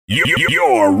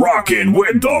You're rocking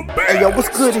with the best. Hey, yo, what's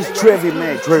good? It's Trevi,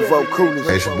 man. Drevo Coolest.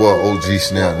 Hey, it's your boy OG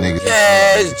Snap, nigga.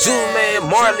 Yeah, it's Jew,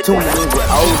 man. Marley. Tune in with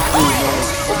old school, man.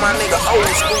 For my nigga old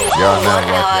school. Y'all now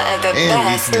rocking the and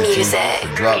best listening music. to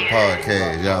the Drop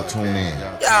Podcast. Y'all tune in.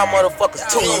 Y'all motherfuckers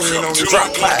tune in on the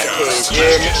Drop Podcast.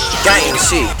 Yeah, gang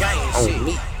shit. On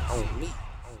me.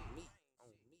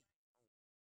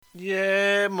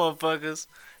 Yeah, motherfuckers.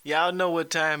 Y'all know what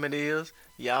time it is.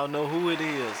 Y'all know who it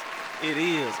is. It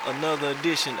is another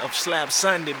edition of Slap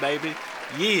Sunday, baby.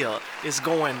 Yeah, it's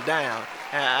going down.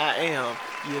 And I am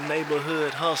your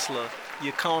neighborhood hustler,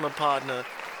 your corner partner,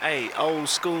 hey, old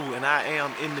school, and I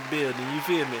am in the building. You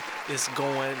feel me? It's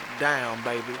going down,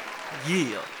 baby.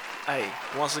 Yeah. Hey,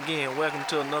 once again, welcome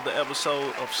to another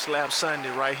episode of Slap Sunday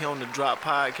right here on the Drop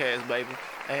Podcast, baby.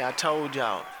 Hey, I told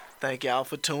y'all, thank y'all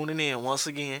for tuning in once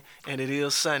again, and it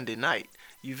is Sunday night.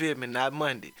 You feel me? Not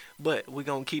Monday. But we're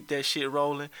going to keep that shit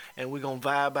rolling, and we're going to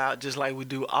vibe out just like we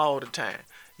do all the time.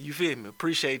 You feel me?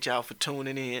 Appreciate y'all for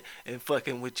tuning in and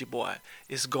fucking with your boy.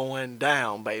 It's going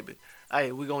down, baby.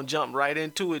 Hey, we're going to jump right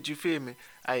into it. You feel me?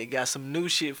 Hey, got some new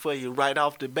shit for you right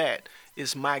off the bat.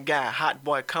 It's my guy, Hot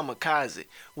Boy Kamikaze,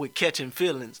 with Catching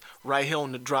Feelings right here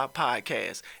on the Drop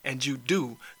Podcast. And you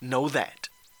do know that.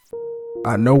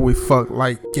 I know we fuck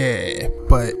like yeah,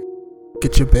 but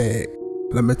get your bag.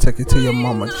 Let me take it to your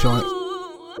mama joint.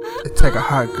 It take a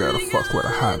hot girl to fuck with a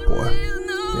hot boy.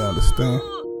 You understand?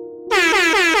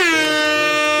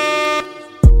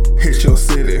 Hit your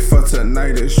city for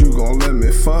tonight, is you gon' let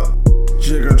me fuck?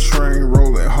 Jigger train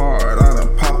rolling hard, I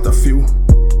done popped a few.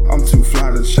 I'm too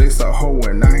fly to chase a hoe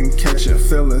and I ain't catching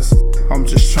feelings. I'm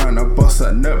just trying to bust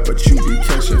a nut, but you be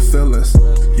catching feelings.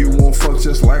 You won't fuck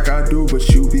just like I do, but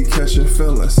you be catching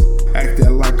feelings.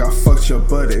 Acting like I fucked your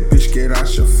buddy, bitch, get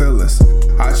out your feelings.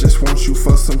 I just want you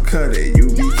for some cutty, you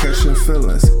be catching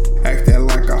feelings. Acting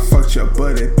like I fucked your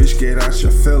buddy, bitch, get out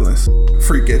your feelings.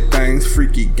 Freaky things,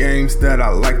 freaky games that I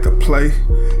like to play.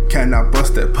 Can I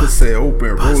bust that pussy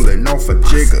open, rolling off a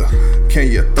jigger?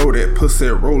 Can you throw that pussy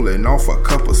rolling off a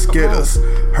couple skitters?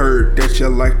 Heard that you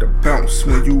like to bounce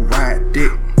when you ride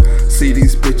dick. See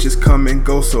these bitches come and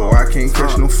go, so I can't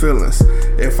catch no feelings.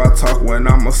 If I talk when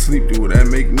I'm asleep, do that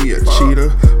make me a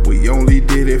cheater? We only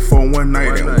did it for one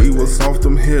night and we was off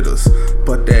them hitters.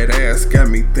 But that ass got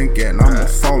me thinking I'ma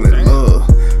fall in love.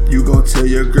 You gon' tell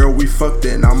your girl we fucked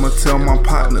and I'ma tell my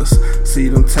partners. See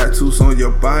them tattoos on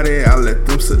your body, I let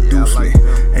them seduce me.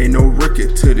 Ain't no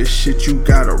record to this shit, you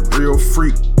got a real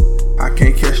freak. I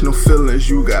can't catch no feelings,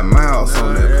 you got miles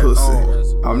on that pussy.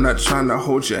 I'm not tryna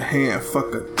hold your hand,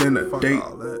 fuck a dinner date.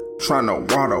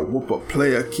 Tryna water whoop a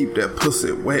player, keep that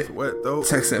pussy wet.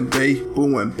 Texting bae,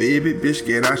 booing baby, bitch,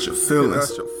 get out your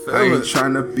feelings. I ain't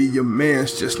tryna be your man,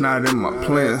 it's just not in my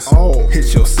plans.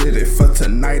 Hit your city for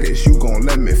tonight, is you gon'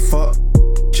 let me fuck?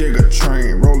 Jigger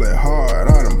train rolling hard,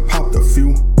 I done popped a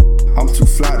few. I'm too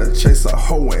fly to chase a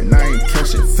hoe and I ain't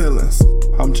catching feelings.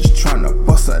 I'm just tryna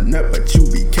bust a nut, but you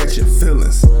be catching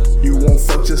feelings. You won't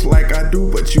fuck just like I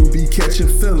do, but you be catching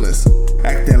feelings.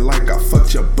 Acting like I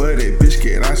fucked your buddy, bitch,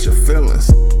 get out your feelings.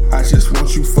 I just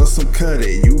want you for some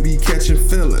cutty, you be catching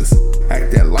feelings.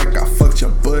 Acting like I fucked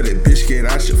your buddy, bitch, get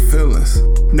out your feelings.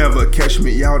 Never catch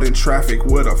me out in traffic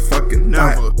with a fucking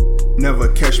thought.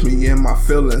 Never catch me in my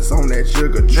feelings on that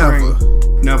jigger train.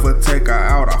 Never take her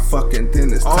out, I fucking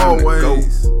then it's time to go.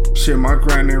 Shit, my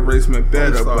granny raised me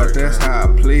better, but that's how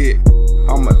I play it.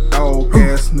 I'm a dog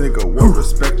ass nigga, will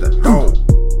respect a dog.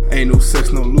 Ain't no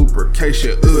sex, no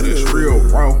lubrication, this real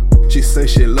raw. She say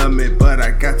she love me, but I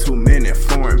got too many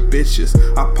foreign bitches.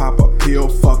 I pop a pill,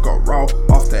 fuck a raw,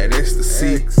 off that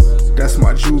ecstasy. That's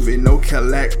my juvie, no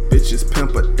Cadillac, bitches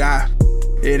pimp or die.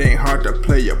 It ain't hard to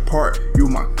play your part, you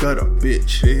my gutter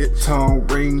bitch. Tongue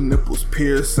ring, nipples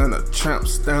pierce, and a tramp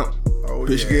stamp.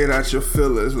 Bitch, get out your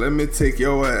feelings, let me take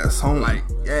your ass home. Like,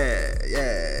 yeah.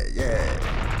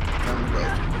 Come go.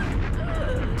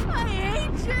 I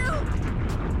hate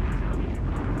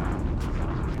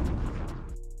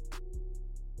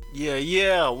you.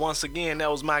 Yeah. Once again,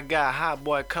 that was my guy, Hot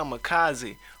Boy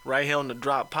Kamikaze, right here on the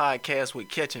Drop Podcast with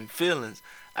Catching Feelings.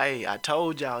 Hey, I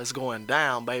told y'all it's going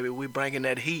down, baby. We bringing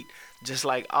that heat just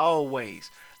like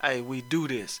always. Hey, we do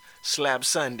this. Slap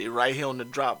Sunday right here on the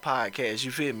Drop Podcast.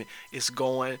 You feel me? It's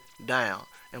going down.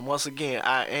 And once again,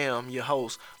 I am your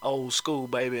host, Old School,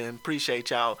 baby, and appreciate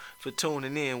y'all for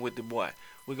tuning in with the boy.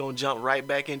 We're going to jump right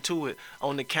back into it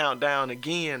on the countdown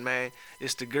again, man.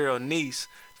 It's the girl Niece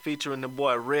featuring the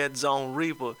boy Red Zone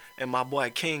Reaper and my boy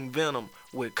King Venom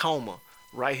with Coma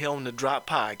right here on the Drop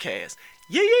Podcast.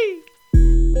 Yee!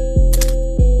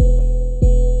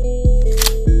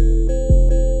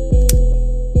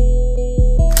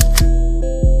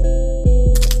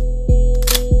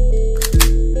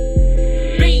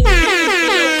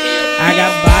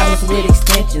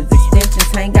 extensions.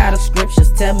 Extensions hang out of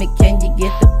scriptures. Tell me, can you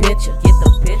get the picture?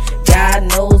 God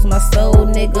knows my soul,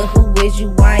 nigga. Who is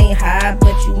you? I ain't high,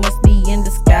 but you must be in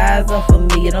disguise.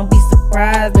 Unfamiliar, don't be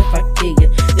surprised if I kill you.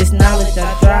 This knowledge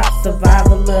I drop,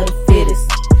 survival of the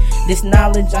fittest. This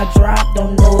knowledge I drop,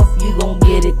 don't know if you gon'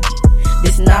 get it.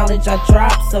 This knowledge I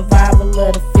drop, survival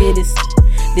of the fittest.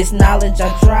 This knowledge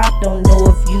I drop, don't know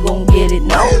if you gon' get it,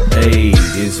 no. Hey,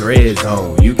 it's Red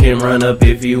Zone, you can run up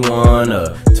if you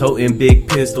wanna. Toting big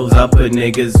pistols, I put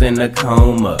niggas in a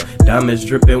coma. Diamonds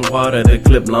dripping water, the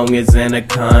clip long as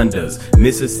anacondas.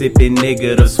 Mississippi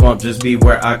nigga, the swamp just be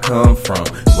where I come from.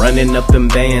 Running up them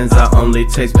bands, I only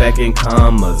text back in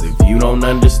commas. If you don't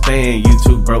understand, you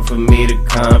too broke for me to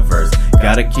converse.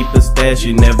 Gotta keep a stash,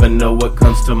 you never know what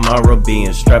comes tomorrow.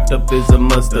 Being strapped up is a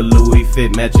must, the Louis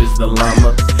fit matches the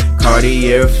llama.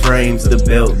 Cartier frames, the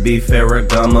belt be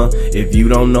Ferragamo. If you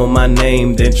don't know my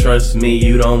name, then trust me,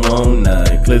 you don't want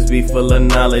none. Clips be full of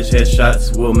knowledge,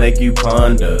 headshots will make you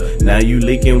ponder. Now you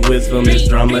leaking wisdom, this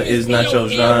drama is not your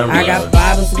genre. I got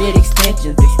bottles with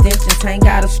extensions. Extensions hang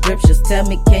out of scriptures. Tell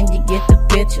me, can you get the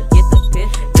picture?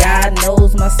 God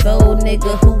knows my soul,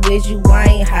 nigga. Who is you? I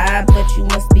ain't high, but you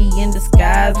must be in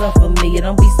disguise. Unfamiliar,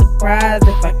 don't be surprised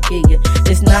if I kill you.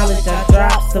 This knowledge I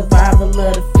drop, survival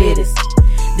of the fittest.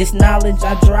 This knowledge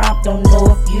I drop, don't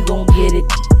know if you gon' get it.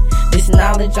 This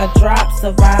knowledge I drop,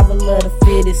 survival of the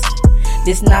fittest.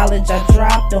 This knowledge I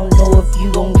drop, don't know if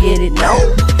you gon' get it,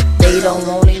 no. They don't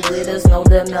want it with us, no,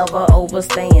 they'll never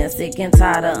overstand. Sick and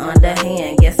tired of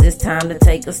underhand, guess it's time to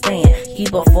take a stand.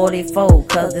 Keep a 44,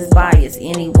 cause it's biased.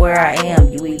 Anywhere I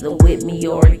am, you either with me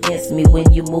or against me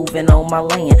when you moving on my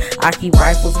land. I keep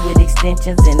rifles with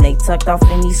extensions and they tucked off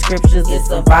in these scriptures. It's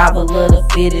survival of the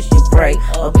fittest, you pray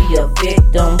or be a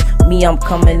victim. Me, I'm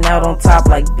coming out on top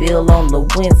like Bill on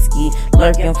Lewinsky.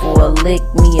 Lurking for a lick,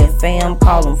 me and fam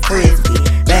call him Frisbee.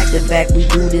 Back to back, we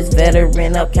do this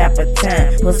veteran up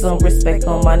Capitan. Put some respect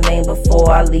on my name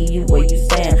before I leave you where you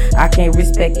stand. I can't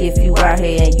respect if you out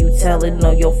here and you telling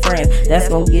on your friends. That's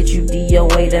gonna get you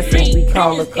DOA, that's what we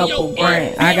call a couple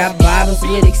brands. I got bottles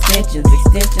with extensions.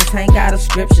 Extensions hang out of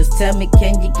scriptures. Tell me,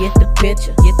 can you get the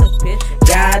picture?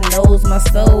 God knows my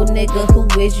soul, nigga.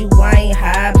 Who is you? I ain't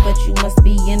high, but you must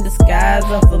be in disguise.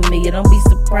 Unfamiliar, don't be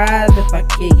surprised if I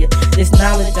kill you. This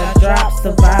knowledge I drop,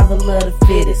 survival of the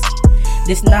fittest.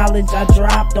 This knowledge I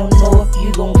drop, don't know if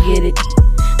you gon' get it.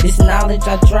 This knowledge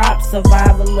I drop,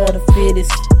 survival of the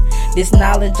fittest. This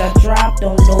knowledge I drop,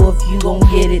 don't know if you gon'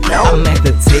 get it, no. I'm at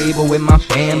the table with my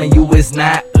fam and you is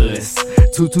not us.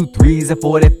 223s and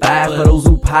 45 for those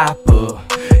who pop up.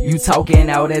 You talking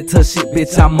all that tough shit,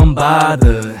 bitch, I'm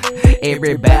unbothered.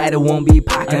 Everybody won't be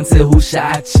pock until who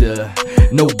shot ya.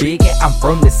 No biggie, I'm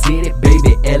from the city,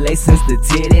 baby, LA since the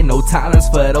titty. No tolerance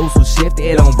for those who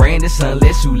shifted on brandish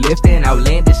unless you lifting.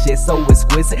 Outlandish shit so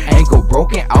exquisite, ankle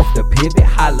broken off the pivot.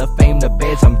 Hall of Fame, the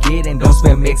badge I'm getting, don't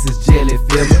spend Mex's jelly,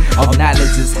 feel me. All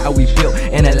knowledge is how we built,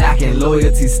 and a lock and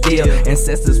loyalty still.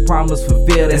 Ancestors promise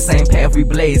fulfill, that same path we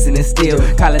blaze and instill.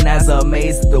 Colonizer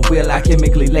amazed at the wheel, I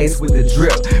chemically laced with the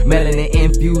drip. Melanin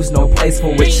infused, no place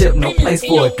for a chip, no place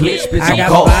for a glitch, bitch, I got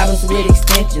bottles with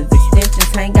extensions.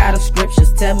 Extensions hang out of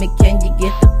scriptures. Tell me, can you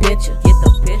get the picture?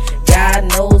 God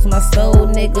knows my soul,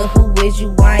 nigga. Who is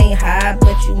you? I ain't high,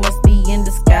 but you must be in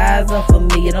disguise.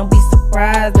 Unfamiliar, don't be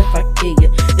surprised if I kill you.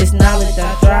 This knowledge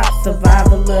I drop,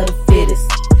 survival of the fittest.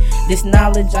 This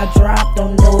knowledge I drop,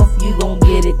 don't know if you gon'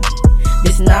 get it.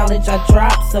 This knowledge I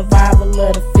drop, survival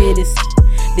of the fittest.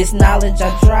 This knowledge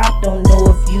I drop, don't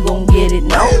know if you gon' get it,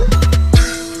 no.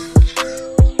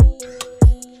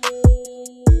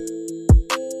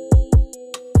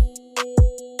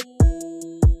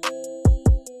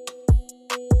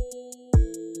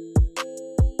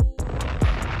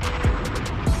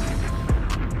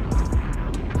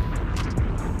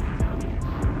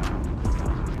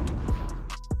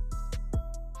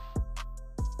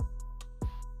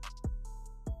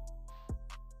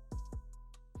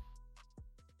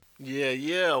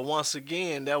 Yeah, once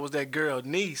again, that was that girl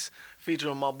Niece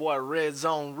featuring my boy Red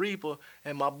Zone Reaper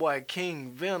and my boy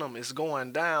King Venom. It's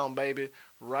going down, baby,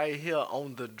 right here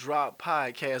on the Drop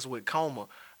Podcast with Coma.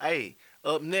 Hey,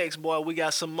 up next, boy, we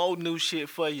got some more new shit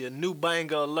for you. New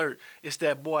banger alert. It's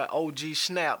that boy OG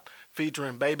Snap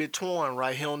featuring Baby Twan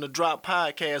right here on the Drop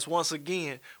Podcast once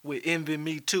again with Envy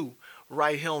Me Too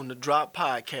right here on the Drop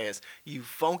Podcast. You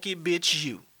funky bitch,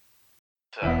 you.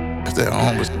 Is that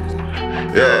on?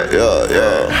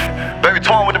 Yeah. Baby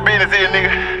Twan with the business here,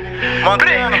 nigga.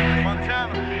 Montana.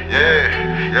 Yeah.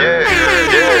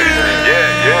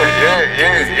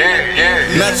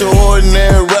 Not your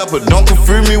ordinary rapper. rapper, don't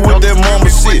confuse me with that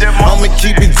mama shit. I'ma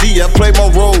keep it G, I play my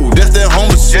role, that's that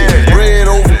homer shit. Bread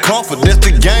over comfort, that's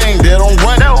the gang that I'm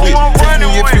running with. Tell me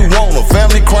if you want a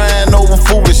family crying over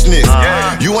foolishness.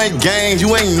 You ain't gang,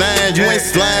 you ain't nine, you ain't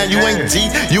slime, you ain't G,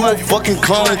 you a fucking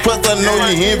clone, plus I know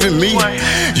you envy me.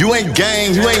 You ain't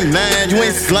gang, you ain't nine, you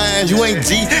ain't slime, you ain't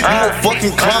G, you a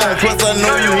fucking clone, plus I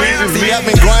know you envy me. I've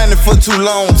been grinding for too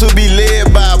long to be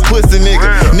led by a pussy nigga.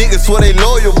 Niggas swear they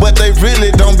loyal, but they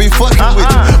really don't be fucking with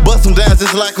you. Bust them down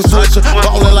just like a switcher,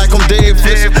 ballin' like I'm Dave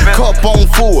Fisher. Cup on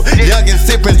full, youngin'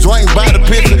 sippin', drink by the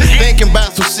picture. Thinking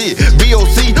about some shit,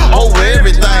 BOC over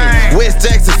everything. West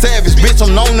Jackson Savage, bitch,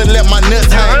 I'm known to let my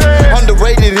nuts hang.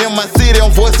 Underrated in my city, I'm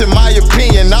voicing my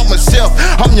opinion. I'm a chef,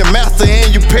 I'm your master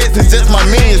and you peasants, just my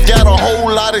minions. Got a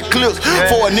whole lot of clips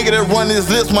for a nigga that run his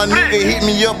lips. My nigga hit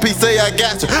me up, he say I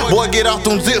got you. Boy, get off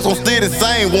them zips, I'm still the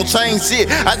same, won't change shit.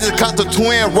 I just caught the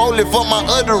twin rolling for my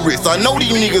other wrist. I know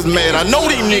these niggas mad, I know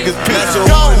these niggas pissed. You're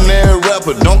an ordinary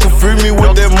rapper, don't confuse me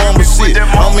with that mama shit.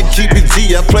 I'ma keep it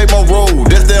G, I play my role,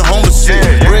 that's that homer shit.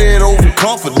 Bread over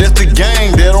comfort, that's the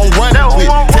gang that I'm running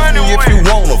with. Tell me if you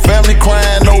want a family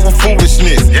crying over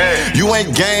foolishness. You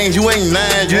ain't gang, you ain't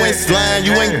nine, you ain't slime,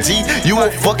 you ain't G, you a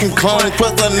fucking clone,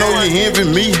 plus I know you envy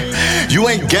me. You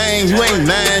ain't gang, you ain't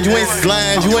nine, you ain't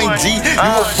slime, you ain't G,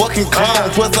 you a fucking clone,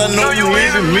 plus I know you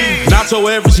envy me. Not your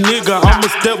average nigga, I'm a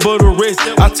step of the rest.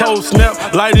 I told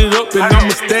Snap, light it up and I'ma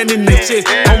stand in the chest.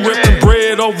 I'm ripping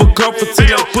bread over comfort till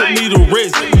they put me to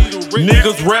rest.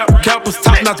 Niggas rap, cappers,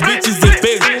 top notch bitches at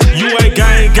best. You ain't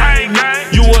gang,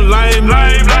 you a lame.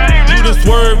 You done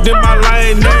swerved in my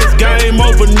lane, now it's game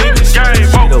over, niggas.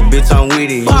 Little bitch, I'm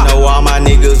with it. You know all my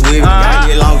niggas with me. I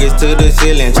get longest to the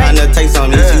ceiling, tryna take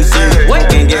some this you serious.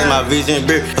 Can't get my vision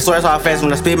beer. I swear it's all fast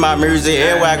when I spit my music.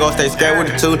 Everywhere I go, stay scared with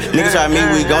the two. Niggas try me,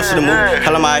 we gon' shoot a movie.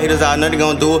 Tell them my hitters, I know they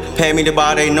gon' do it. Pay me the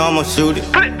ball, they know I'ma shoot it. You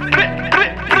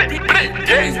ain't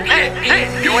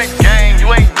gang, you ain't nine,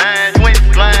 you ain't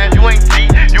slime, you ain't G,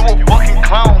 you a fucking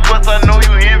clown, plus I know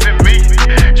you envy me.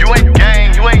 You ain't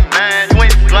gang, you ain't nine, you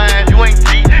ain't slime, you ain't G,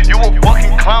 you a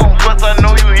fucking clown, plus I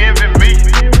know you envy me.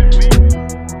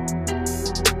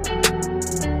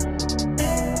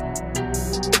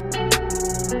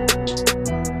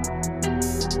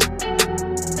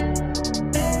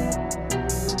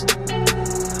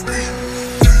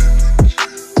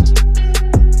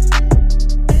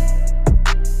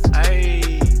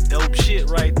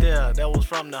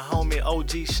 From the homie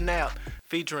OG Snap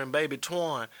featuring Baby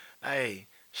Twan. Hey,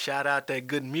 shout out that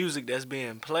good music that's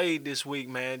being played this week,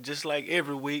 man. Just like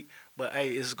every week. But hey,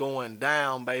 it's going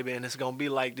down, baby, and it's gonna be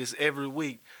like this every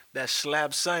week. That's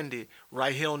Slap Sunday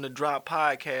right here on the Drop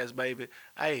Podcast, baby.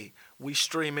 Hey, we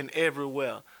streaming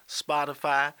everywhere.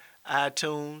 Spotify,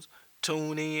 iTunes,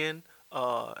 TuneIn,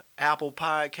 Apple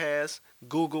Podcasts,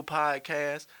 Google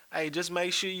Podcasts. Hey, just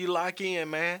make sure you lock in,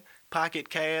 man. Pocket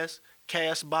Cast,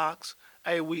 Castbox.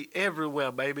 Hey, we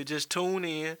everywhere, baby. Just tune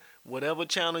in, whatever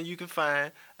channel you can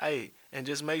find. Hey, and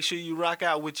just make sure you rock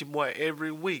out with your boy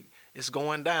every week. It's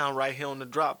going down right here on the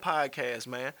Drop Podcast,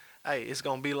 man. Hey, it's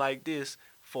going to be like this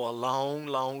for a long,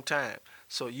 long time.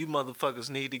 So you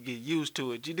motherfuckers need to get used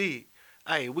to it. You dig?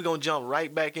 Hey, we're going to jump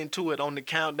right back into it on the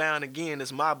countdown again.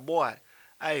 It's my boy.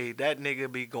 Hey, that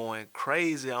nigga be going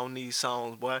crazy on these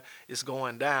songs, boy. It's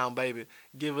going down, baby.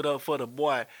 Give it up for the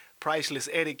boy. Priceless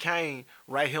Eddie Kane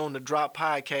right here on the Drop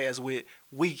Podcast with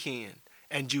Weekend.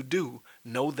 And you do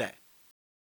know that.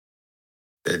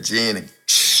 That Jenny.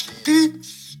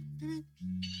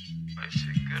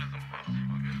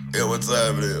 Yeah, what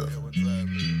time it is?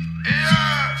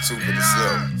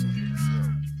 2:57.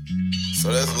 So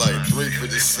that's like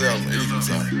 3:57 each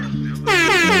time.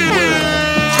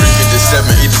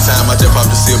 3:57 each time. I just popped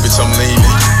the seal, bitch, I'm leaning.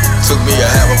 Took me a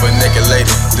half of a naked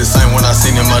lady, the same one I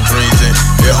seen in my dreams. And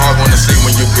it's hard when to sleep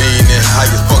when you being in. High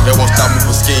as fuck, that won't stop me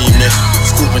from scheming.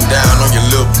 Scooping down on your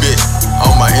little bitch.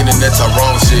 On my internet, I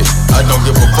wrong shit. I don't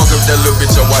give a fuck if that little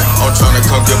bitch your wife. I'm tryna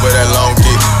come give her that long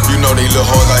dick. You know these little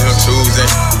hoes out here choosing.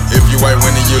 If you ain't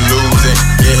winning, you losing.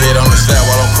 Get hit on the slab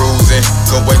while I'm cruising.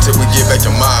 Go wait till we get back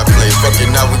to my place. Fuck it,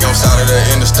 now we gon' side of the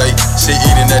interstate. She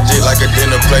eating that dick like a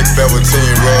dinner plate.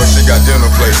 Velveteen rug, she got dinner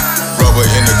plate. Rubber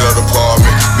in the glove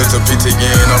department. Mr. PT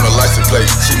getting on the license plate.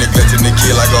 She neglecting the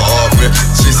kid like an orphan.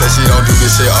 She said she don't do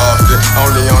this shit often.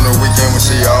 Only on the weekend when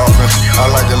she offin'. I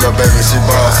like the little baby, she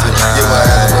bossy. Give her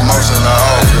ass a promotion, I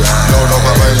offer. No,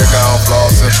 papa, look how I'm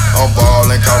flossing. I'm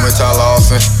ballin', call me Ty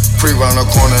Lawson. Free round the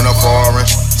corner and I'm foreign.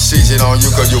 She shit on you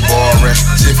cause you boring.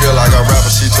 She feel like a rapper,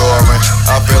 she touring.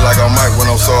 I feel like I'm Mike when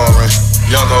I'm soaring.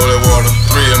 Young holy water,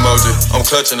 3 emoji. I'm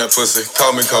clutching that pussy,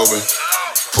 call me Kobe.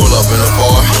 Pull up in a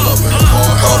bar,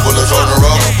 car full of Jordan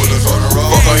Rock.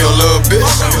 Fuck on your little bitch,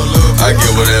 I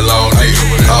give her that long dick.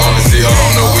 I only see her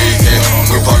on the weekend.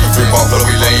 We pocket free pop, but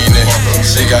we leanin'.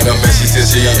 She got them and she said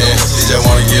she eatin'. She just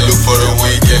wanna get loose for the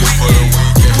weekend.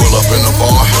 Pull up in the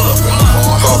bar,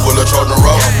 car full of Jordan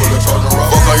Rock.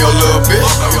 Fuck on your little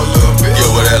bitch,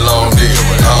 give her that long dick.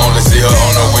 I only see her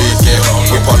on the weekend.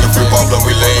 We pocket free pop, but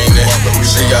we leanin'.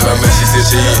 She got them and she said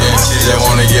she eatin'. She just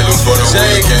wanna get loose for the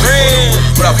weekend.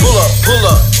 When I pull up.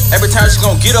 Every time she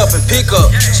gon' get up and pick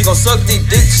up. She gon' suck these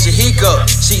dicks, she hiccup.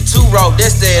 She too raw,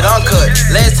 that's that uncut.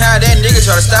 Last time that nigga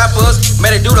try to stop us,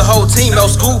 made her do the whole team, no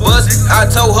school bus.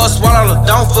 I told her swallow,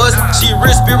 don't fuss. She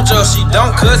real spiritual, she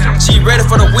don't cuss. She ready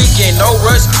for the weekend, no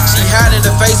rush. She hide in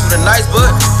the face with a nice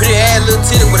butt. Pretty ass little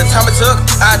titty with a tummy tuck.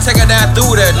 I take her down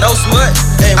through that, no smut.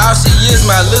 And all she is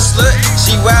my little slut.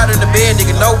 She wild in the bed,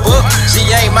 nigga, no book. She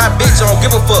ain't my bitch, I don't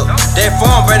give a fuck. That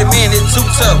farm ready man is too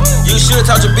tough. You should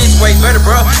taught your bitch way better,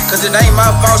 bro. Cause it ain't my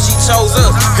fault she chose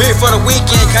us. Here for the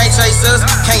weekend, can't chase us.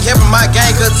 Can't help my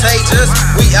gang contagious.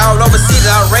 We all over city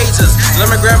outrageous. Let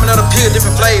me grab another pill,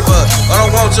 different flavor. I don't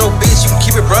want your bitch, you can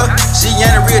keep it, bro. She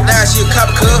ain't a real dime, she a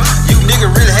copper cub. You nigga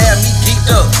really have me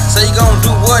geeked up. Say you gon' do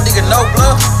what, nigga, no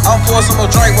bluff. I'm pour some more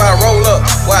drink while I roll up.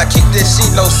 While I kick this shit,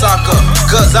 no sock up.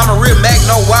 Cause I'm a real Mac,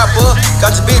 no whopper.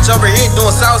 Got your bitch over here doing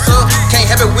salsa. Can't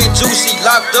have it with you, she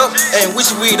locked up. And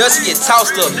wish you with us, she get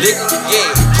tossed up, nigga,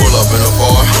 yeah. Pull up in a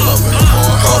bar,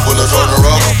 car full of Jordan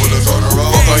Rock.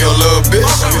 Fuck on your little bitch,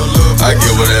 I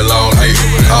give her that long dick.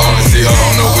 I only see her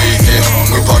on the weekend.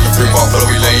 We pocket free pop, but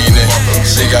we leanin'.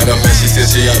 She got them and she said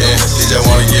she eatin'. She just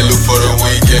wanna get loose for the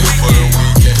weekend.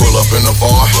 Pull up in the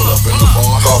bar,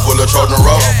 car full of Jordan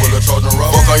Rock.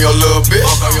 Fuck on your little bitch,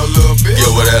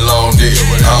 give her that long dick.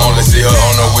 I only see her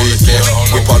on the weekend.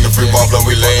 We pocket free pop, but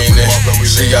we leanin'.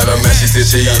 She got them and she said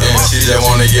she eatin'. She just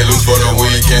wanna get loose for the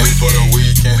weekend.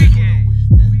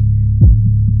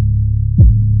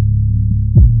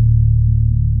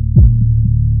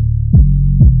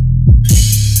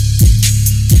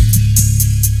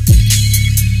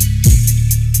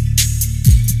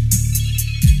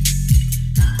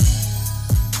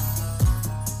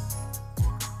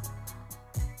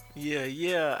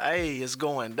 Yeah, hey, it's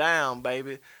going down,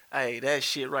 baby. Hey, that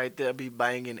shit right there be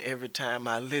banging every time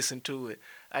I listen to it.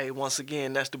 Hey, once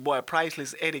again, that's the boy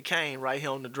Priceless Eddie Kane right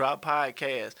here on the Drop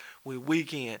Podcast with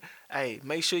Weekend. Hey,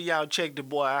 make sure y'all check the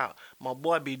boy out. My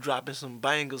boy be dropping some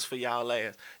bangers for y'all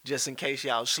ass, just in case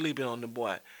y'all sleeping on the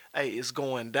boy. Hey, it's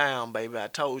going down, baby. I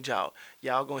told y'all.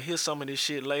 Y'all gonna hear some of this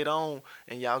shit later on,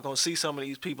 and y'all gonna see some of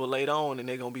these people later on, and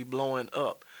they're gonna be blowing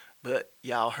up. But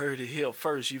y'all heard it here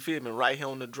first, you feel me? Right here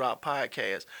on the Drop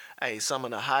Podcast. Hey, some of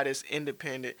the hottest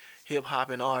independent hip-hop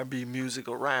and R&B music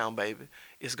around, baby.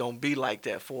 It's going to be like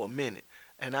that for a minute.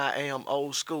 And I am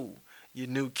old school, your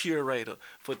new curator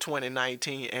for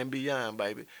 2019 and beyond,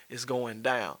 baby. It's going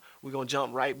down. We're going to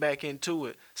jump right back into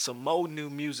it. Some more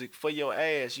new music for your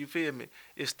ass, you feel me?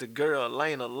 It's the girl,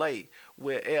 Layna Lay,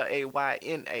 with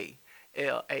Layna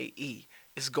Lae.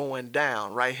 It's going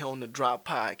down right here on the Drop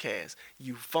Podcast.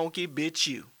 You funky bitch,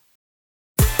 you.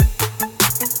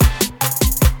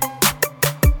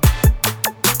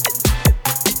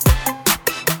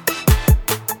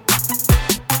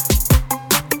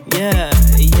 Yeah.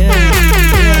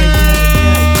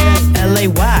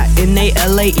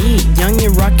 L-A-Y-N-A-L-A-E. Young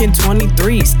and rockin'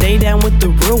 23. Stay down with the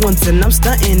real ones, and I'm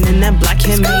stuntin' in that black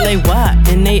hem.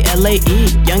 L-A-Y-N-A-L-A-E.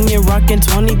 Young and rockin'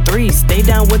 23. Stay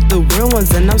down with the real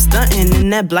ones, and I'm stuntin' in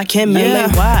that black hem.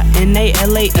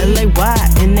 L-A-Y-N-A-L-A-E.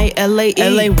 L-A-Y-N-A-L-A-E.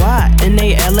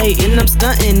 L-A-Y-N-A-L-A-E. And I'm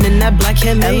stuntin' in that black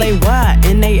hem.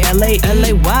 L-A-Y-N-A-L-A-E.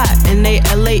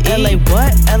 L-A-Y-N-A-L-A-E. L-A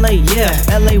what? L-A, yeah.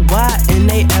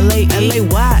 L-A-Y-N-A-L-A-E.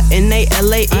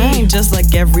 L-A-Y-N-A-L-A-E. I ain't just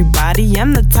like everybody.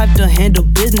 I'm the type to handle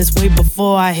business way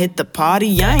before I hit the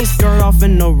party. I ain't start off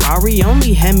in no Rari,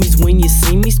 only Hemis when you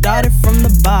see me. Started from the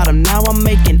bottom, now I'm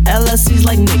making LLCs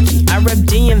like Nicki. I rep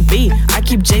DMV, I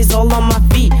keep J's all on my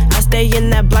feet. I stay in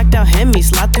that blacked out Hemi,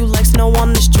 slide through like snow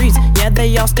on the streets. Yeah,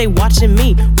 they all stay watching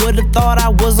me. Would've thought I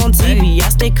was on TV. I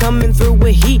stay coming through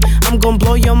with heat. I'm gon'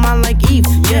 blow your mind like Eve.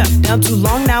 Yeah, down too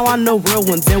long now I know real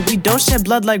ones, and we don't shed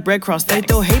blood like Red Cross. They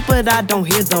throw hate, but I don't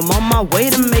hear them. On my way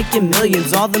to making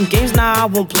millions. All them games now I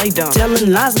won't play dumb.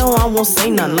 Telling lies, no I won't say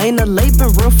none. Layna Lae been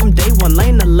real from day one.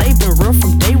 Layna Lae been real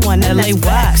from day one.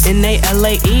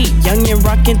 L-A-Y-N-A-L-A-E. Young and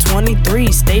rockin'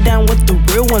 23. Stay down with the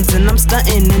real ones, and I'm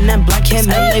stuntin' in that black hem.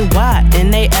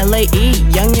 L-A-Y-N-A-L-A-E.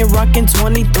 Young and rockin'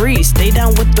 23. Stay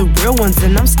down with the real ones,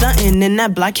 and I'm stuntin' in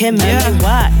that black hem.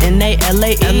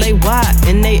 L-A-Y-N-A-L-A-E.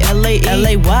 L-A-Y-N-A-L-A-E.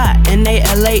 L-A-Y-N-A-L-A-E.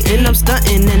 N-A-L-A, and I'm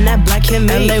stunting in that black and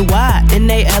me. L-A-Y,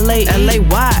 N-A-L-A,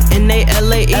 L-A-Y,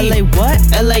 N-A-L-A-E. L-A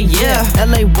what? L-A, yeah,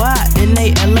 L-A-Y,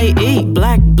 N-A-L-A-E.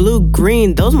 Black, blue,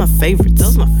 green, those my favorites.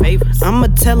 I'ma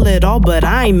tell it all, but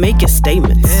I ain't making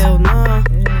statements. Hell nah.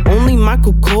 Only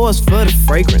Michael Kors for the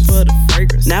fragrance.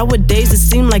 Nowadays it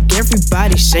seem like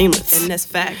everybody's shameless. And that's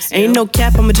facts. Ain't no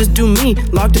cap, I'ma just do me.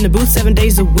 Locked in the booth 7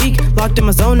 days a week. Locked in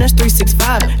my zone, that's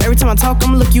 365. Every time I talk,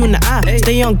 I'ma look you in the eye.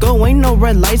 Stay on go, ain't no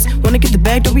red lights. Wanna get the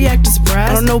bag, don't be acting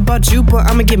surprised. I don't know about you, but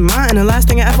I'ma get mine. The last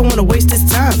thing I ever wanna waste is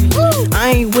time.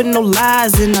 I ain't with no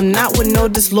lies, and I'm not with no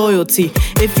disloyalty.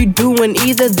 If you doing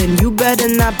either, then you better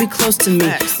not be close to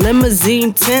me.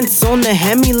 Limousine tints on the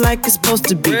Hemi like it's supposed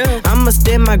to be. I'ma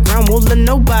stand my ground, won't let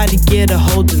nobody get a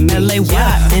hold of me.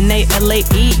 L-A-Y,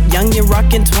 N-A-L-A-E, young and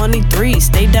rockin' 23.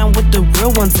 Stay down with the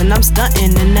real ones, and I'm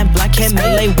stuntin' in that black hat.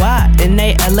 L-A-Y,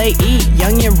 N-A-L-A-E,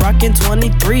 young and rockin'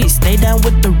 23. Stay down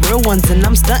with the real ones, and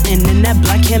I'm stuntin' in that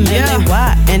black hat.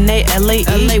 L-A-Y, N-A-L-A-E,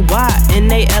 L-A-Y,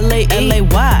 N-A-L-A-E,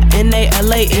 L-A-Y,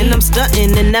 N-A-L-A-E, and I'm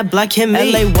stuntin' in that black hat.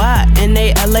 L-A-Y,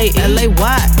 N-A-L-A-E,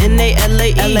 L-A-Y,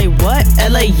 N-A-L-A-E, L-A what?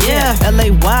 L-A yeah,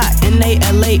 L-A-Y,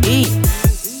 N-A-L-A-E,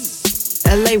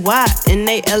 L-A-Y,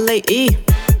 N-A-L-A-E,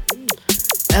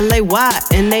 L-A-Y,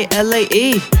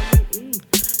 N-A-L-A-E,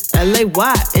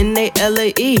 L-A-Y,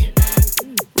 N-A-L-A-E.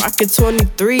 Rockin'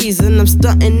 23s and I'm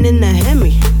stuntin' in the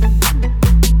Hemi.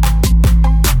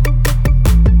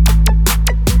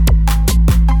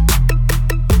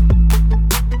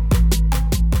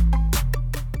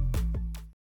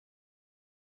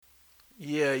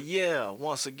 Yeah.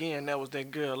 Once again, that was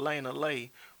that girl Layna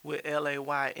Lay with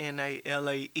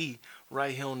L-A-Y-N-A-L-A-E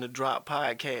right here on the Drop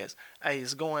Podcast. Hey,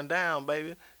 it's going down,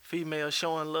 baby. Female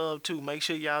showing love too. Make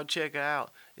sure y'all check her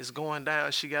out. It's going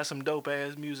down. She got some dope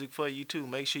ass music for you too.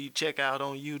 Make sure you check out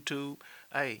on YouTube.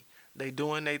 Hey, they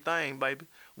doing their thing, baby.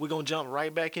 We're going to jump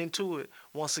right back into it.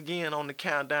 Once again on the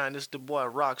countdown, this the boy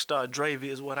Rockstar Dravy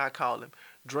is what I call him.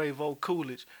 Dravo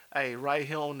Coolidge. Hey, right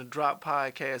here on the Drop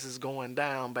Podcast is going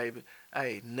down, baby.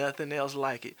 Hey, nothing else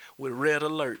like it. With Red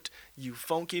Alert, you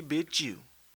funky bitch, you.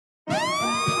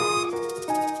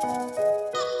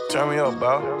 Turn me up,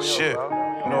 bro. Shit,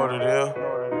 you know what it is.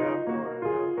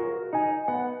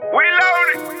 We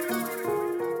loaded.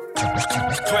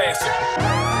 Classic.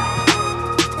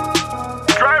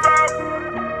 Drive out.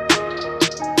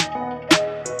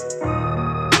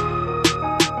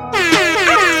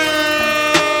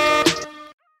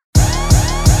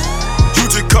 You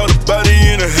just caught a body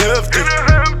in a hefty.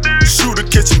 Shooter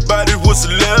catching body was a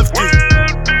lefty.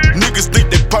 Niggas think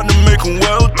they partner make 'em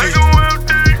wealthy,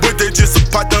 but they just a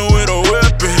partner with a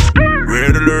weapon.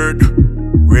 Red alert,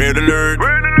 red alert,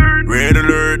 red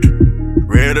alert,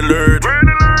 red alert.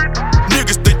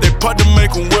 Niggas think they partner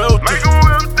make 'em wealthy,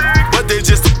 but they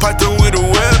just a partner with a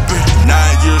weapon.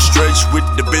 9 years stretch with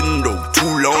the bendo,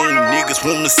 too long. Niggas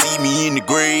wanna see me in the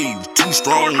grave, too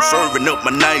strong. Serving up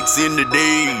my nights in the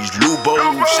days. Lubo,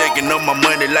 shaking up my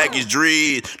money like it's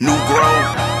dread. New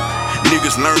growth,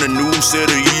 niggas learn a new set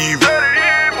of evil.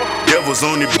 Devils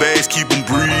on their backs, keep them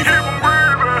breathing.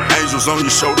 Angels on your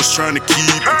shoulders trying to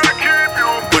keep you,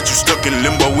 but you stuck in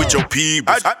limbo with your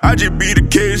people. I just beat the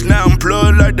cage, now I'm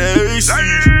plugged like the AC.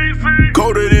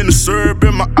 Colder than the syrup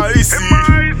in my icy.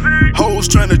 Hoes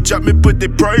tryna chop me, but they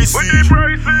pricey.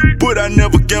 But I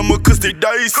never gamble cause they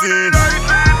dicey.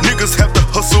 Niggas have to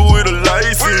hustle with a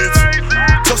license.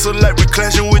 Tussle like we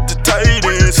clashing with the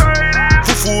Titans.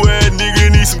 Foo-foo ass nigga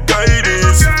need some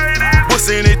guidance.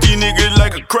 Bustin' at these niggas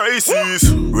like a crisis.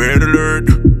 Red alert,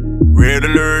 red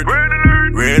alert,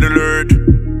 red alert,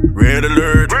 red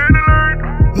alert.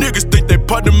 Niggas think they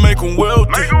partner make 'em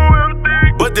wealthy,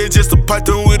 but they just a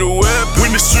python with a weapon.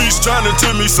 When the streets tryna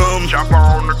tell me something, Chopper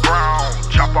on the ground,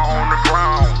 chopper on the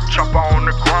ground, chopper on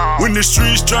the ground. when the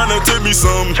streets tryna tell me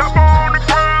something, Chopper on the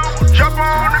ground, chopper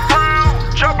on the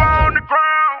ground, chopper on the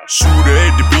ground. shooter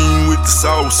at the beam with the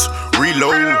sauce.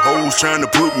 Reload, hoes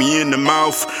tryna put me in the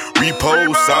mouth.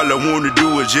 Repost, all I wanna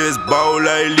do is just ball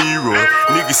like Leroy.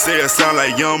 Niggas say I sound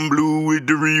like Young Blue with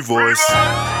the revoice.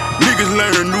 Niggas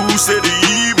learn a new set of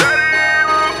evil.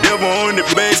 Devil on the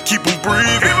base, keep 'em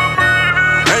breathing.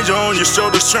 Angel on your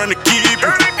shoulders tryna keep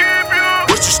you,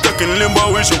 but you stuck in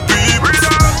limbo with your people.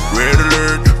 Red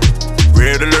alert,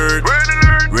 red alert,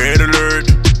 red alert,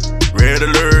 red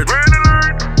alert.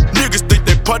 Niggas think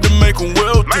they partner make 'em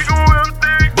wealthy,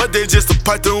 but they just a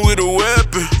python with a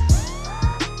weapon.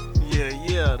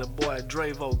 Yeah, the boy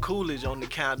Dravo Coolidge on the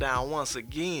countdown once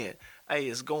again. Hey,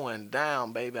 it's going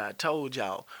down, baby. I told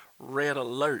y'all. Red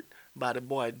Alert by the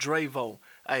boy Dravo.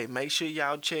 Hey, make sure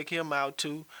y'all check him out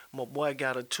too. My boy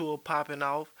got a tour popping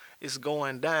off, It's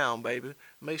going down, baby.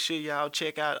 Make sure y'all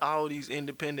check out all these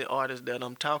independent artists that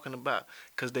I'm talking about,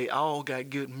 because they all got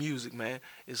good music, man.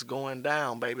 It's going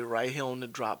down, baby, right here on the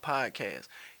Drop Podcast.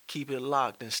 Keep it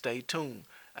locked and stay tuned.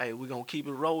 Hey, we're going to keep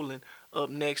it rolling. Up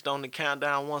next on the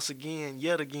countdown once again,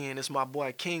 yet again, it's my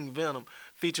boy King Venom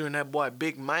featuring that boy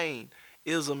Big Mane.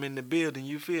 Ism in the building,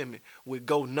 you feel me? With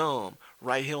Go Numb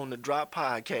right here on the Drop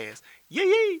Podcast.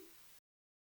 Yee!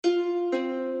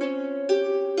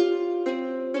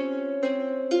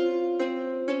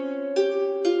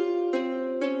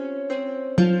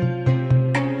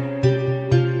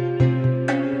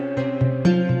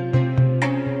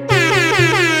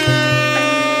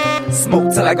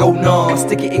 Smoke till I go numb,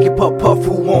 sticky icky puff puff,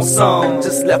 who want some?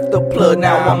 Just left the plug,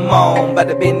 now I'm on. By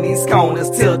the bend these corners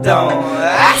till dawn.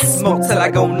 I smoke till I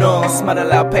go numb, smell a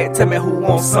loud pack, tell me who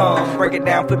want some. Break it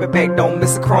down, flip it back, don't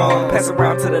miss a crumb. Pass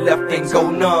around to the left and go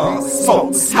numb.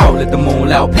 Smoke, howl at the moon,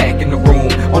 loud pack in the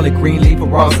room. Only green leaf or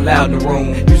raws allowed in the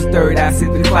room. Use the third eye, see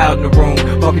the cloud in the room.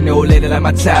 Fucking the old lady like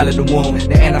my child in the womb.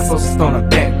 The antisocial's on her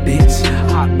back, bitch.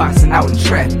 Hot boxing out in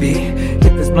traffic.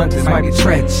 Hit this blunt, this might be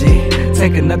tragic.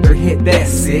 Take another hit,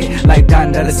 that's it. Like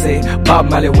Don Dada said,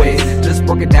 Bob Marley ways. Just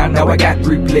broke it down, now I got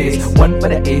 3 plays. 1 for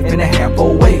the 8th and a half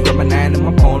away. Grab my 9 in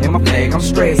my phone and my flag, I'm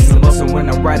straight. Some muscle when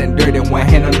I'm riding dirty, 1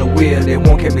 hand on the wheel, they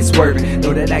won't keep me swerving.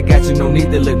 Know that I got you, no need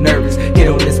to look nervous. Hit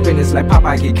on this spinach like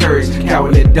Popeye get courage.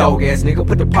 Cowardly dog ass nigga,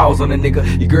 put the paws on the nigga.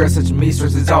 Your girl such a me,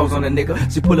 stresses always on the nigga.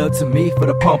 She pull up to me for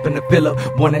the pump and the fill up.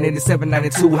 187,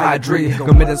 92, hydrated.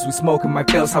 Go minutes we smoking, my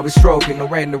bells how we stroking. No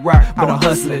riding the rock, but I'm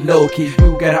hustling low key.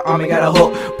 You got an army, got a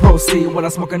hook. Proceed, what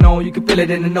I'm smoking on, you can feel it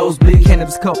in the nosebleed.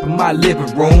 Cannabis cup in my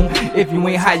living room. If you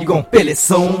ain't high, you gon' feel it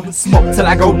soon. Smoke till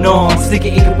I go numb, sticky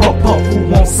ink and pop pop, who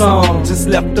want some? Just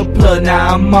left the plug,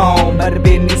 now I'm on. Better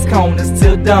be in these corners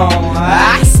till dawn.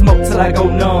 I smoke till I go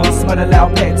numb, smell the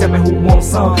loud pack, tell me who want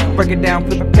some. Break it down,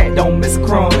 flip it pack, don't miss a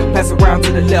crumb. Pass around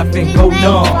to the left and go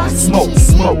numb. Smoke,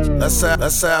 smoke. Let's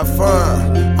have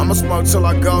fun. I'ma smoke till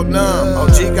I go numb.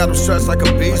 OG got him stretched like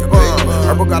a beach bum.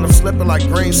 Herbal got him slipping like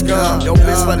green scum. Yo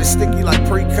bitch let it sticky like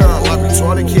pre-cum. Like me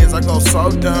 20 kids, I go so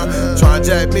dumb. Tryna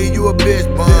jack me, you a bitch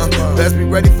bum. Best be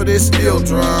ready for this steel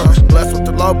drum. Blessed with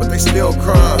the low, but they still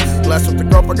crumb. Blessed with the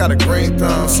growth, I got a green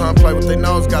thumb. Some play with their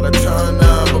nose, got a ton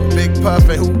of. A big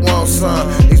puffin', who wants some?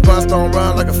 These blunts don't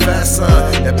run like a fat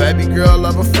son. That baby girl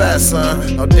love a fat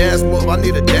son. No dance move, I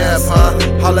need a dab, huh?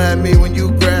 Holla at me when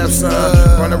you grab some.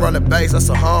 Running around the base, that's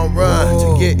a home run.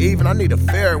 To get even, I need a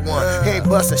fair one. He ain't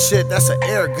bustin' shit, that's an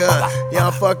air gun. Yeah,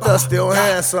 I'm fucked up, still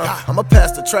handsome. I'ma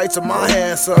pass the trait to my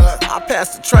handsome. I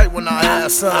pass the trait when I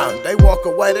have some. They walk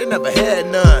away, they never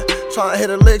had none. Tryna hit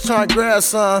a lick, tryna grab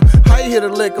some. How you hit a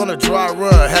lick on a dry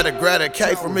run? Had to grab a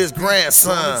cake from his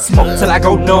grandson. Smoke till I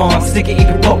go numb, sticky ink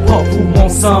and pop pop, who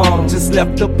want some? Just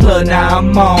left the plug, now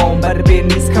I'm on. Better be in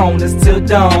these corners till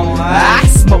dawn. I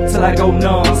smoke till I go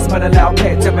numb, smell the loud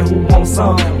pack, tell me who want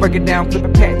some. Break it down, flip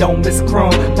it pack, don't miss a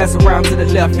crumb. Pass around to the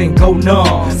left and go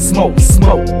numb. Smoke,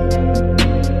 smoke.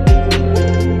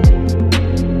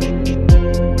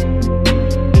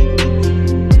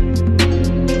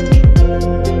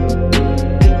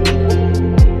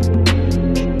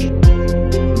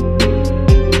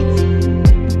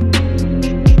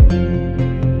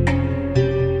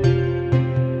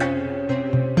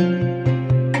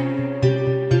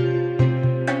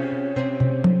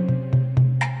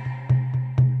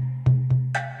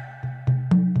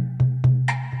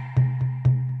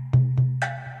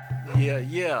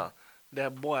 Yeah,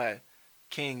 that boy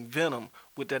King Venom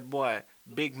with that boy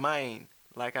Big Mane.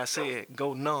 Like I said,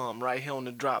 Go Numb right here on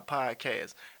the Drop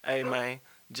Podcast. Hey man,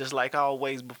 just like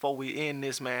always before we end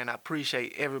this, man, I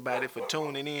appreciate everybody for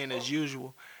tuning in as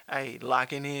usual. Hey,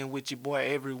 locking in with your boy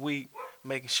every week,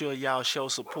 making sure y'all show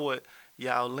support,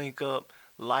 y'all link up,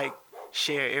 like,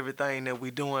 share everything that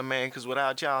we doing, man, because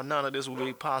without y'all, none of this would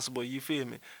be possible, you feel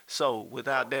me? So,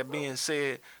 without that being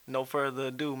said, no further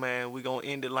ado, man, we going to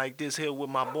end it like this here with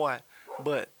my boy.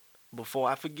 But, before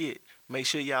I forget, make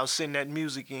sure y'all send that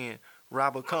music in,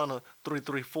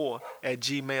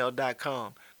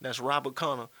 robertconnor334@gmail.com. That's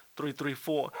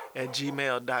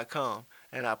robertconnor334@gmail.com.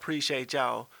 And I appreciate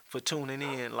y'all for tuning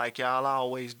in like y'all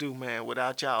always do, man.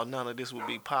 Without y'all, none of this would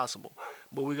be possible.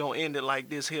 But we going to end it like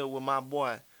this here with my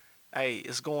boy. Hey,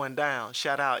 it's going down.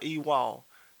 Shout out E-Wall.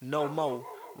 No more.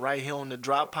 Right here on the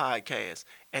Drop Podcast.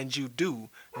 And you do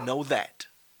know that.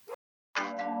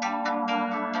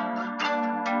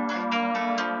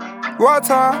 What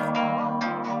time?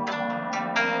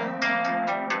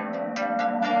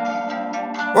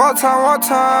 What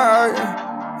time?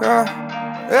 Yeah.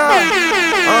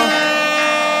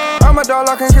 I'm a dog,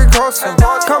 I can get closer.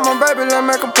 Come on, baby, let's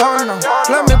make a porno.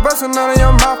 Let me bust a nut in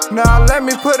your mouth. Now let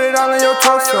me put it all in your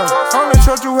torso. Only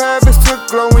short you have is to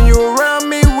glow. When you around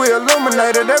me, we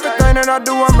illuminated. Everything that I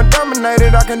do, I'ma dominate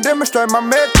it. I can demonstrate my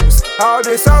methods. All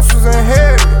this sauce was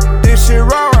inherited. This shit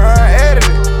raw and unedited.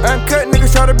 Uncut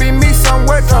niggas try to be me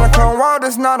somewhere. Tryna come wild,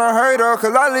 it's not unheard of.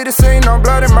 Cause I lead the scene on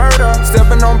bloody murder.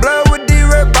 Stepping on blood with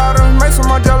D-red bottoms. Make some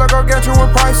Margiela go get you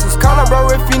with prices. Call up bro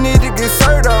if you need to get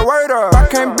served up. Word up, I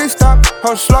can't be stopped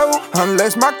or slow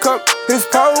unless my cup is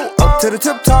cold. Up to the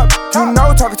tip top, you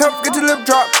know, talking tough, get your lip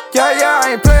drop. Yeah, yeah,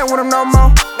 I ain't playing with him no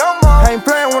more. I ain't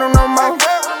playing with him no more.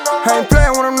 I ain't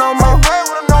playing with him no more.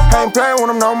 I ain't playing with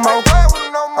him no more.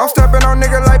 I'm stepping on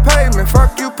nigga like pavement.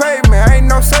 Fuck you pavement. Ain't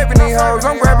no saving these hoes.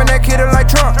 I'm grabbing that kid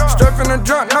like Trump. Stuffing the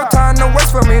drunk. No time to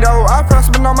waste for me though. I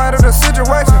prosper no matter the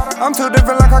situation. I'm too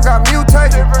different like I got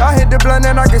mutation. I hit the blunt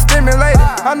and I get stimulated.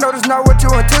 I know this not what you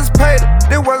anticipated.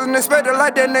 This wasn't expected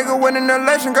like that nigga winning the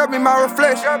election. Got me my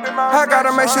reflection. I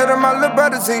gotta make sure that my little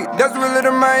brothers eat. That's really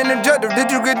the main objective. Did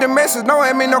you get the message? No,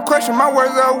 ain't me no question. My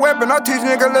words are a weapon. I teach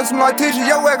nigga listen like teacher.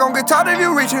 Your way gon' get taught if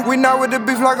you reach it. We not with the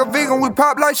beef like a vegan. We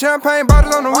pop like champagne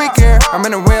bottles on the weekend. I'm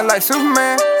in the wind like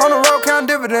Superman. On the road count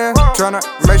dividends. Tryna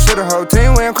make sure the whole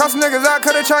team win. Cross niggas out,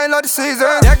 cut a chain like the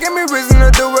season. Yeah, give me reason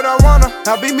to do what I wanna.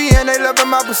 I be me and they loving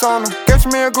my persona. Catch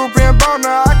me a groupie and boner.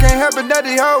 I can't help it that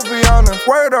these hoes be honest.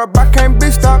 Word up, I can't be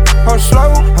stopped or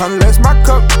slow unless my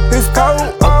cup is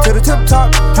cold. Up to the tip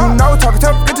top, you know, talking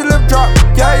tough, get your lip drop.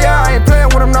 Yeah, yeah, I ain't playing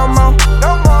with him no more.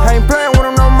 I ain't playing with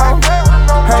him no more.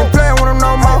 I ain't playing with him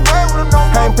no more.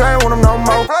 I ain't playing with him no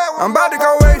more. I'm about to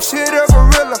go wake shit up for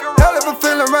real. Hell if I'm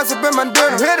feeling rest up in my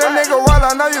dinner. Hit a nigga while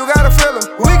I know you gotta feel him.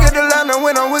 We get the line and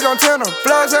win him, we gon' tell him.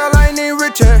 Flash out, I ain't even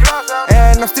rich yet.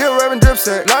 And I'm still rapping drip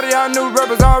set. A lot of y'all new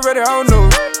rappers already old news.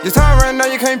 Your time right now,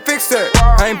 you can't fix that.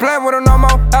 I ain't playing with him no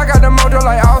more. I got the mojo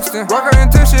like Austin. Working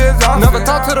until shit is off. Never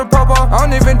talk to the popo. I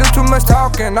don't even do too much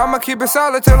talking. I'ma keep it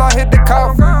solid till I hit the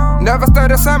coffin. Never stay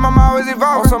the same, I'm always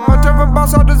evolving. So much of a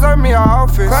boss, I deserve me an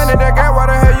office. Planted that guy, why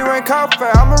the hell you ain't coughing?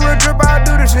 I'm a real dripper, I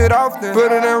do this shit often.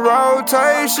 Put it in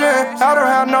rotation, I don't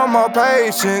have no more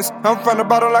patience. I'm from the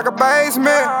bottom like a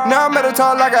basement. Now I'm at the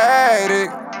top like an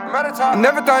addict. And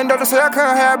everything that I say I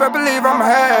couldn't have, I believe I'ma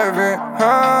have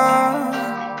it.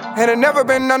 And it never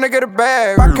been none to get a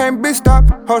bag. I can't be stopped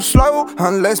or slow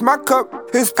unless my cup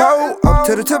is cold. Up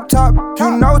to the tip top, you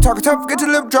know, talking tough, get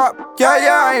your lip drop. Yeah,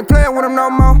 yeah, I ain't playing with him no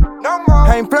more.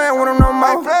 I ain't playing with him no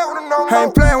more. I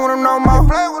ain't playing with him no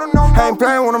more. I ain't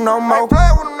playing with him no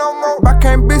more. I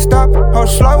can't be stopped or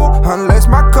slow unless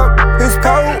my cup is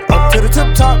cold. Up to the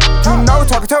tip top, you know,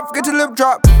 talking tough, get your lip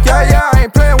drop. Yeah, yeah, I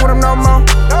ain't playing with him no more.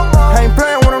 I ain't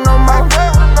playing with him no more.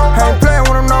 I ain't playing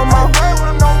with him no more.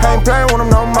 I ain't playing with him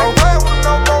no more.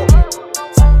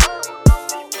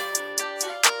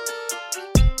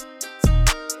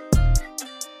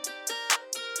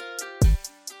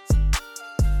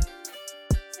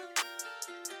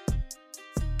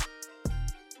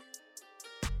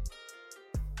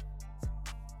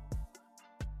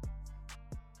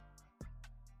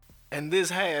 And this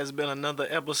has been another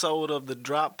episode of the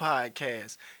Drop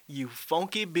Podcast. You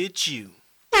funky bitch, you.